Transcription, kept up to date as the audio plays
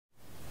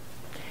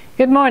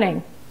Good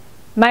morning.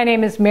 My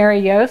name is Mary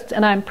Yost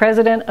and I'm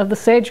president of the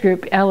Sage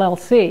Group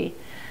LLC.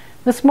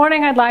 This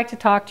morning I'd like to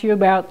talk to you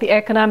about the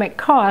economic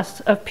costs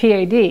of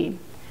PAD.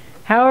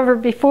 However,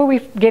 before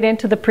we get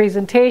into the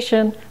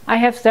presentation, I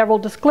have several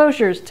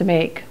disclosures to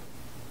make.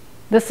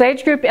 The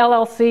Sage Group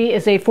LLC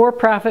is a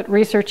for-profit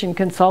research and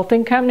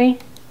consulting company.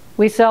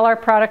 We sell our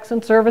products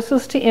and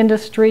services to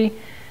industry,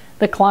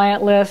 the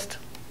client list,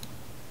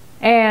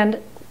 and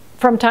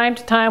from time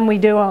to time we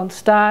do own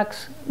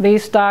stocks.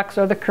 These stocks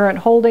are the current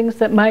holdings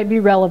that might be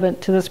relevant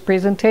to this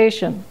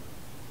presentation.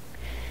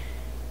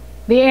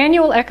 The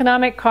annual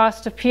economic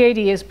cost of PAD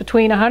is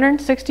between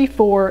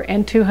 164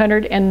 and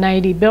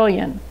 290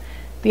 billion.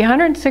 The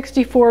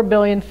 164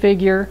 billion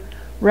figure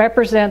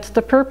represents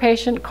the per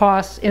patient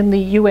costs in the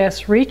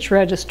U.S. REACH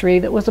registry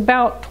that was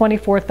about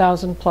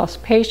 24,000 plus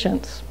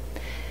patients.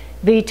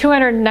 The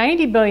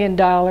 $290 billion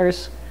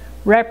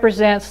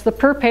represents the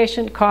per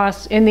patient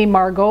costs in the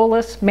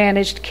Margolis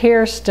Managed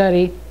Care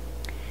Study.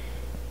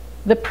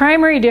 The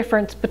primary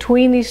difference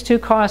between these two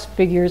cost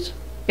figures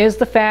is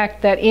the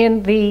fact that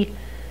in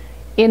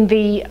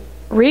the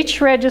REACH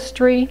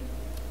registry,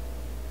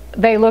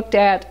 they looked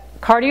at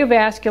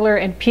cardiovascular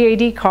and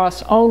PAD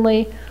costs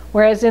only,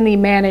 whereas in the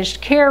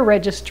Managed Care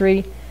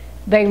registry,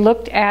 they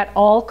looked at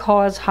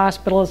all-cause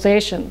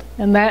hospitalization,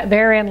 and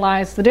therein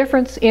lies the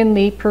difference in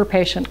the per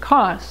patient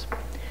costs.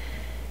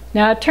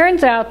 Now, it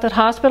turns out that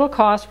hospital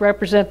costs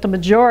represent the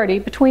majority,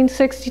 between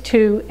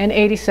 62 and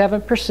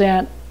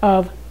 87%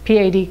 of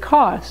PAD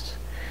costs,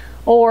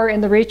 or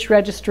in the REACH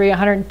registry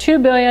 102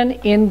 billion,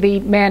 in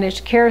the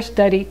Managed Care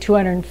study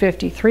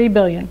 253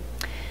 billion.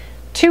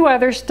 Two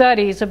other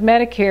studies of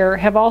Medicare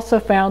have also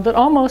found that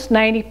almost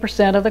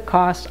 90% of the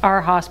costs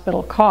are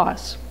hospital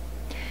costs.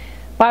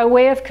 By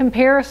way of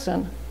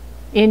comparison,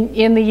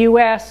 in the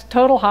U.S.,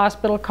 total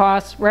hospital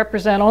costs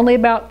represent only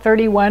about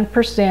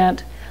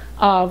 31%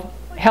 of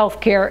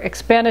healthcare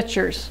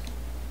expenditures.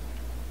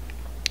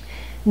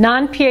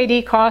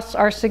 Non-PAD costs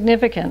are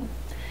significant.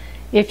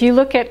 If you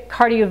look at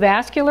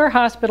cardiovascular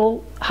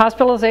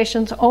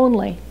hospitalizations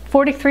only,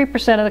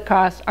 43% of the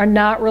costs are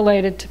not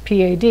related to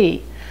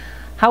PAD.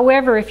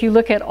 However, if you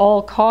look at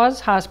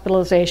all-cause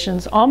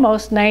hospitalizations,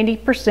 almost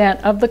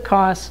 90% of the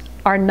costs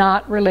are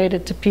not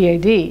related to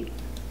PAD.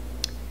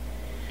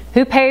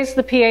 Who pays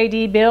the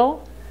PAD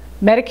bill?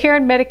 Medicare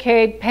and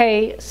Medicaid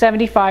pay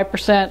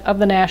 75% of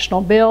the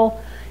national bill.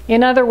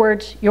 In other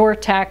words, your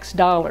tax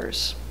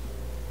dollars.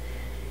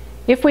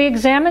 If we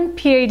examine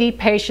PAD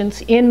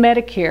patients in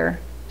Medicare,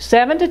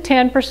 7 to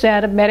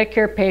 10% of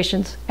Medicare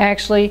patients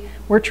actually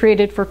were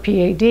treated for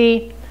PAD.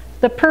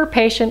 The per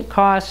patient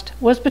cost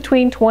was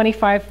between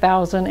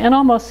 $25,000 and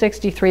almost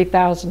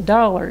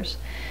 $63,000.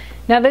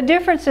 Now, the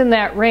difference in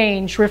that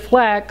range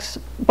reflects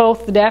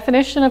both the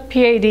definition of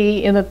PAD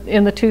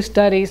in the two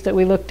studies that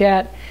we looked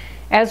at,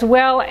 as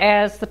well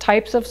as the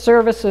types of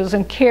services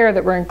and care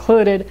that were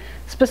included.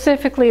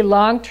 Specifically,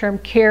 long-term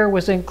care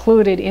was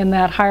included in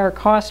that higher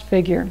cost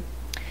figure.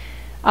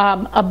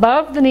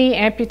 Above-the-knee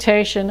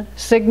amputation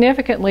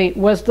significantly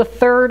was the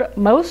third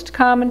most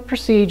common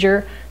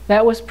procedure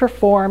that was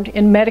performed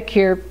in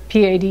Medicare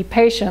PAD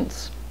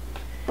patients.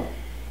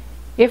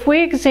 If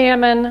we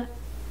examine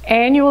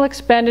annual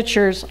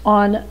expenditures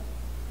on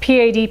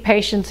PAD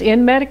patients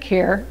in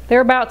Medicare, they're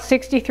about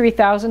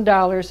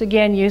 $63,000,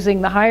 again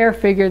using the higher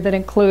figure that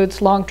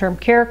includes long-term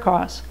care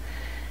costs.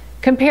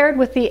 Compared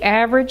with the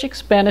average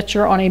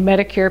expenditure on a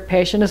Medicare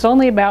patient is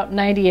only about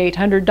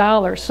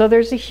 $9,800. So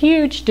there's a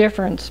huge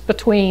difference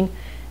between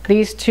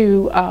these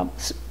two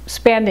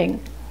spending.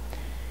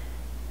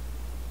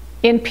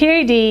 In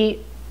PAD,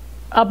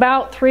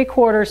 about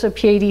 3/4 of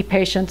PAD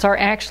patients are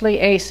actually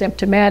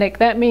asymptomatic.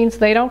 That means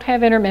they don't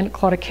have intermittent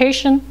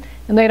claudication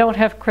and they don't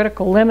have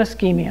critical limb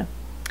ischemia.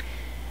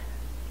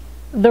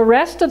 The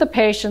rest of the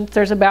patients,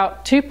 there's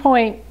about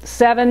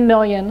 2.7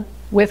 million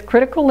with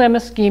critical limb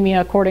ischemia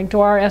according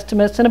to our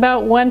estimates, and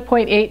about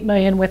 1.8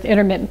 million with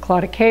intermittent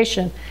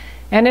claudication.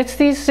 And it's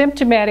these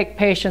symptomatic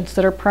patients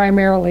that are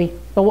primarily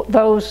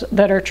those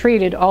that are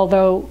treated,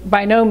 although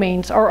by no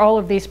means are all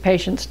of these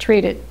patients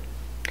treated.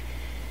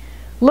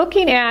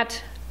 Looking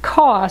at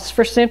costs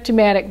for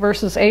symptomatic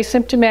versus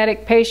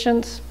asymptomatic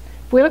patients,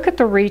 if we look at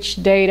the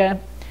REACH data,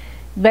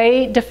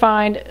 they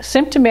defined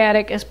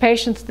symptomatic as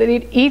patients that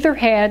either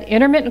had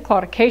intermittent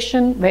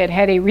claudication, they had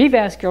had a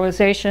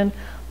revascularization,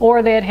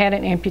 or they had had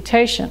an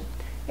amputation.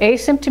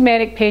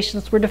 Asymptomatic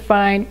patients were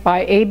defined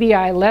by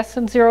ABI less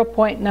than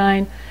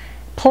 0.9,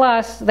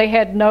 plus they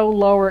had no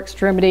lower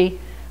extremity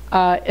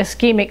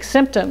ischemic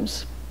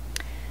symptoms.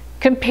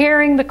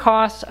 Comparing the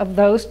costs of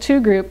those two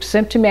groups,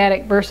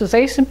 symptomatic versus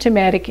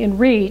asymptomatic in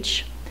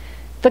REACH,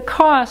 the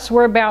costs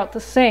were about the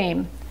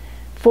same.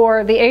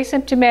 For the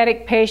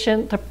asymptomatic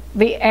patient,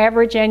 the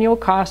average annual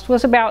cost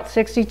was about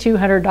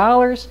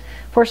 $6,200.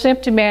 For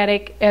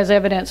symptomatic, as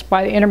evidenced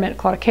by the intermittent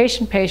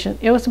claudication patient,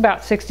 it was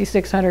about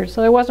 $6,600,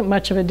 so there wasn't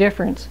much of a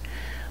difference.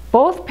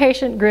 Both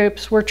patient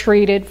groups were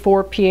treated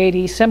for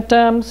PAD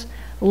symptoms,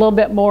 a little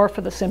bit more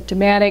for the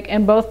symptomatic,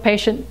 and both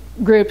patient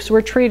groups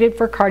were treated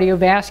for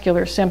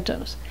cardiovascular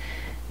symptoms.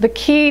 The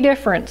key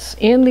difference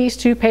in these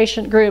two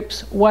patient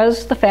groups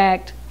was the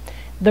fact,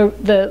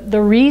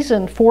 the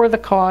reason for the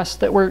costs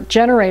that were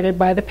generated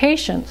by the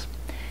patients.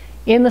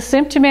 In the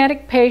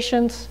symptomatic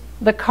patients,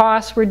 the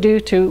costs were due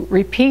to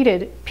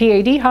repeated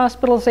PAD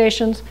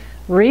hospitalizations,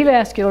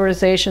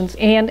 revascularizations,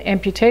 and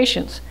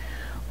amputations.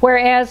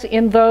 Whereas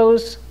in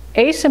those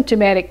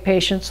asymptomatic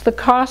patients, the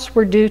costs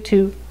were due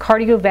to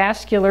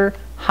cardiovascular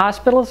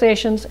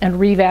hospitalizations and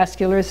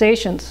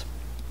revascularizations.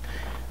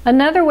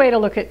 Another way to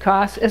look at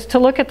costs is to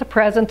look at the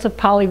presence of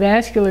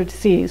polyvascular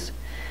disease.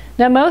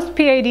 Now, most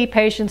PAD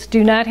patients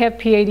do not have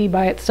PAD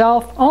by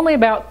itself, only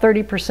about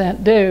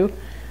 30% do.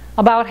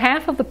 About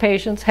half of the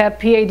patients have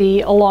PAD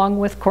along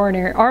with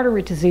coronary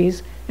artery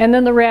disease, and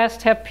then the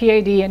rest have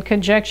PAD in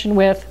conjunction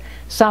with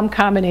some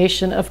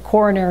combination of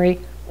coronary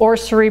or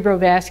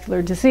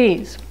cerebrovascular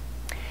disease.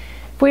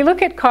 If we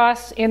look at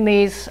costs in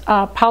these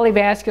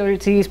polyvascular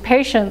disease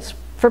patients,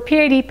 for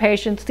PAD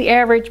patients, the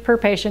average per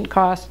patient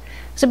cost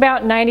is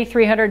about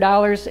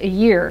 $9,300 a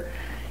year.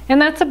 And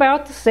that's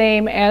about the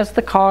same as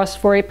the cost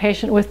for a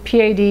patient with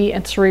PAD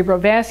and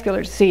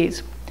cerebrovascular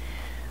disease.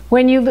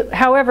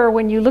 However,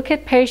 when you look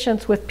at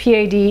patients with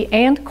PAD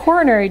and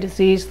coronary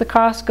disease, the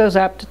cost goes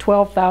up to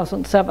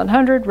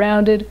 $12,700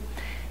 rounded.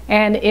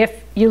 And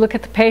if you look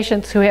at the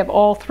patients who have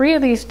all three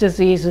of these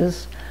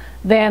diseases,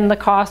 then the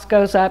cost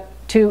goes up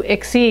to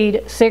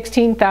exceed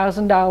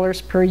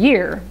 $16,000 per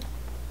year.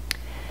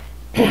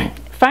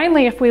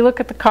 Finally, if we look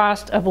at the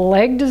cost of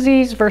leg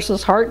disease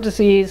versus heart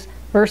disease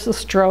versus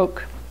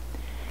stroke,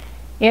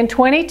 in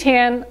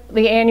 2010,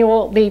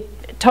 the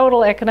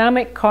total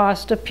economic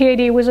cost of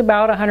PAD was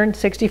about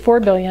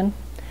 $164 billion,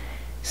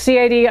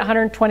 CAD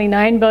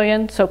 $129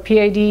 billion, so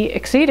PAD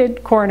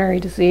exceeded coronary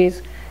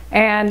disease,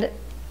 and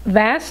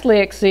vastly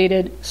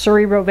exceeded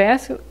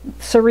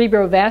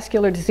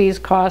cerebrovascular disease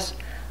costs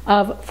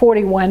of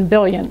 $41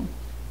 billion.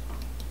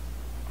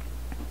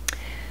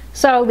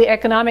 So the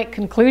economic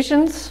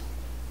conclusions: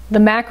 the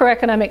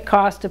macroeconomic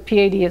cost of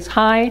PAD is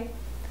high.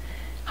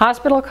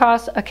 Hospital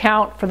costs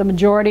account for the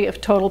majority of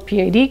total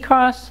PAD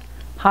costs.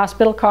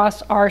 Hospital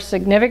costs are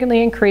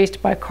significantly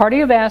increased by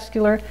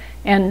cardiovascular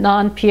and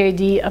non-PAD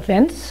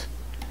events.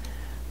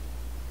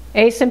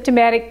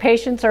 Asymptomatic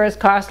patients are as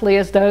costly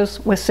as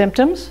those with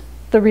symptoms.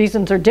 The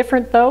reasons are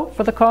different, though,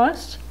 for the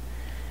cost.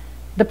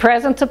 The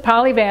presence of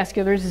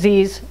polyvascular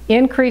disease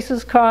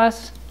increases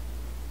costs,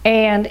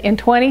 and in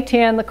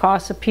 2010, the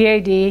costs of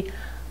PAD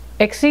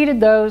exceeded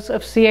those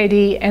of CAD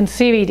and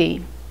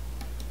CVD.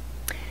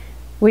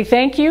 We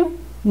thank you,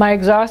 my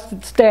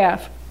exhausted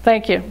staff.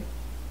 Thank you.